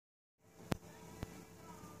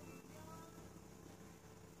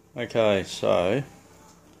Okay, so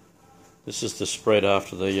this is the spread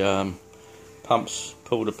after the pumps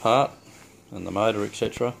pulled apart and the motor,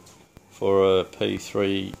 etc., for a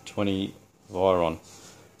P320 Viron.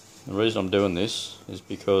 The reason I'm doing this is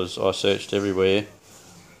because I searched everywhere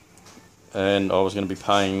and I was going to be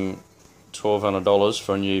paying $1,200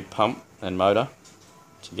 for a new pump and motor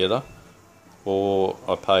together, or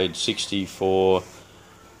I paid $60 for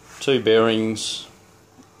two bearings,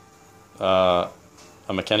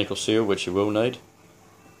 a mechanical seal, which you will need,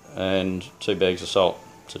 and 2 bags of salt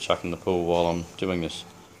to chuck in the pool while I'm doing this.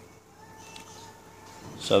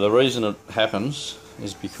 So the reason it happens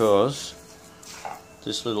is because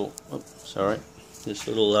this little,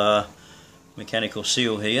 mechanical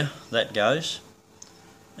seal here, that goes,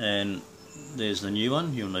 and there's the new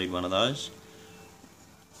one. You'll need one of those,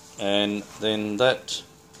 and then that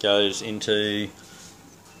goes into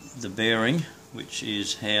the bearing, which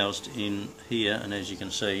is housed in here, and as you can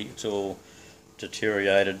see it's all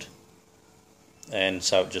deteriorated, and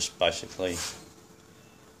so it just basically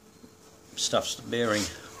stuffs the bearing.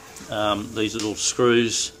 These little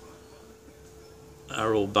screws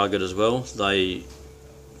are all buggered as well. They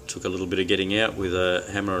took a little bit of getting out with a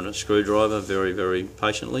hammer and a screwdriver very, very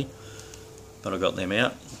patiently, but I got them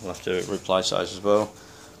out. I'll have to replace those as well.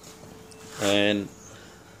 And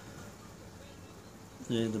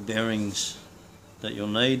they're the bearings that you'll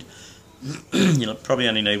need. You'll probably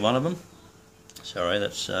only need one of them. Sorry,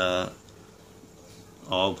 that's I'll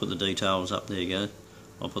put the details up. There you go.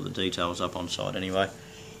 I'll put the details up on site anyway.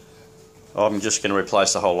 I'm just going to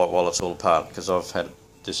replace the whole lot while it's all apart, because I've had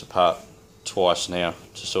this apart twice now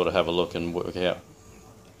to sort of have a look and work out,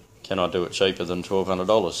 can I do it cheaper than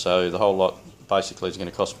 $1,200? So the whole lot basically is going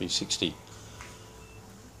to cost me $60.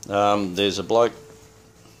 There's a bloke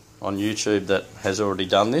on YouTube that has already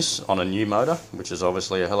done this on a new motor, which is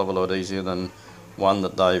obviously a hell of a lot easier than one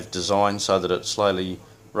that they've designed so that it slowly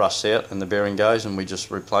rusts out and the bearing goes, and we just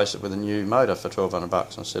replace it with a new motor for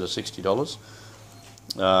 $1,200 instead of $60.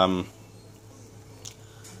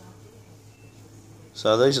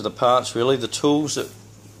 So these are the parts, really, the tools that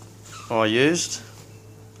I used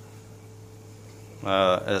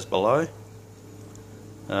as below.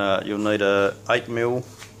 You'll need a 8mm,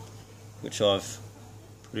 which I've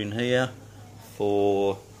put in here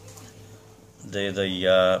for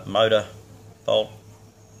the motor bolts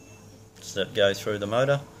that go through the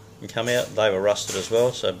motor and come out. They were rusted as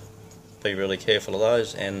well, so be really careful of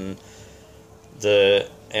those. And the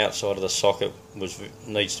outside of the socket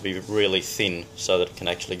needs to be really thin so that it can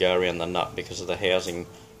actually go around the nut, because of the housing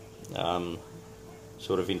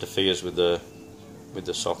sort of interferes with the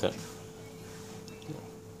socket.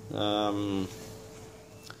 The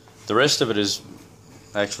rest of it is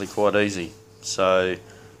actually quite easy. So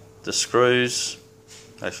the screws,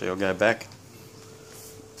 actually I'll go back.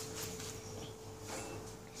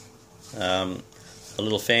 The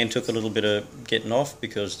little fan took a little bit of getting off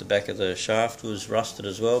because the back of the shaft was rusted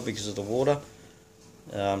as well because of the water,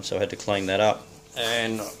 so I had to clean that up,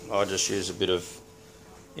 and I just used a bit of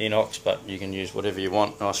Inox, but you can use whatever you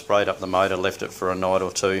want. I sprayed up the motor, left it for a night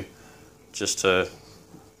or two just to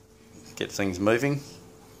get things moving.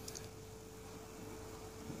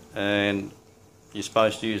 And you're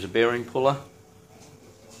supposed to use a bearing puller.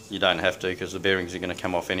 You don't have to, because the bearings are going to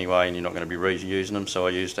come off anyway and you're not going to be reusing them. So I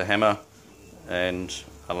used a hammer and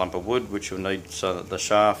a lump of wood, which you'll need so that the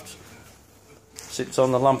shaft sits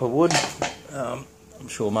on the lump of wood. I'm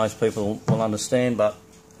sure most people will understand, but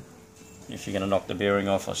if you're going to knock the bearing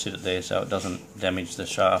off, I sit it there so it doesn't damage the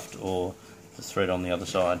shaft or the thread on the other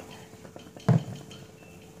side.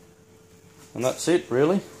 And that's it,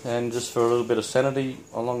 really. And just for a little bit of sanity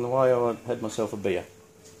along the way, I had myself a beer.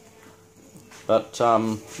 But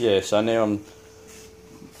yeah, so now I'm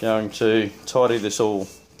going to tidy this all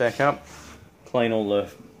back up, clean all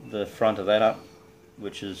the front of that up,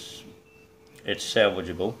 which is, it's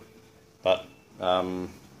salvageable, but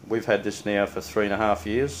we've had this now for 3.5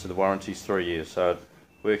 years, so the warranty's 3 years, so it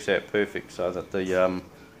works out perfect, so that the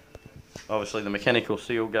obviously the mechanical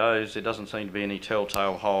seal goes. There doesn't seem to be any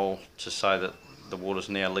telltale hole to say that the water's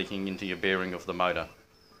now leaking into your bearing of the motor.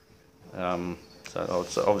 So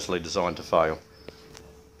it's obviously designed to fail.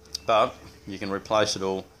 But you can replace it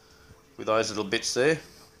all with those little bits there,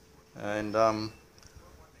 and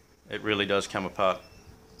it really does come apart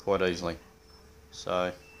quite easily. So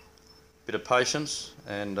a bit of patience,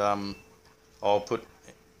 and I'll put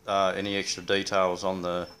any extra details on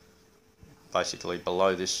the basically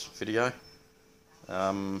below this video.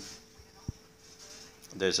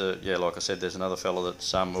 There's like I said, there's another fella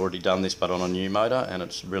that's already done this, but on a new motor, and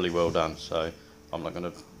it's really well done. So I'm not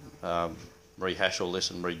going to rehash all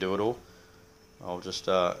this and redo it all. I'll just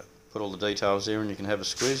put all the details there and you can have a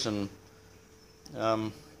squiz, and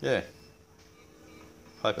yeah,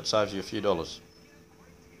 hope it saves you a few dollars.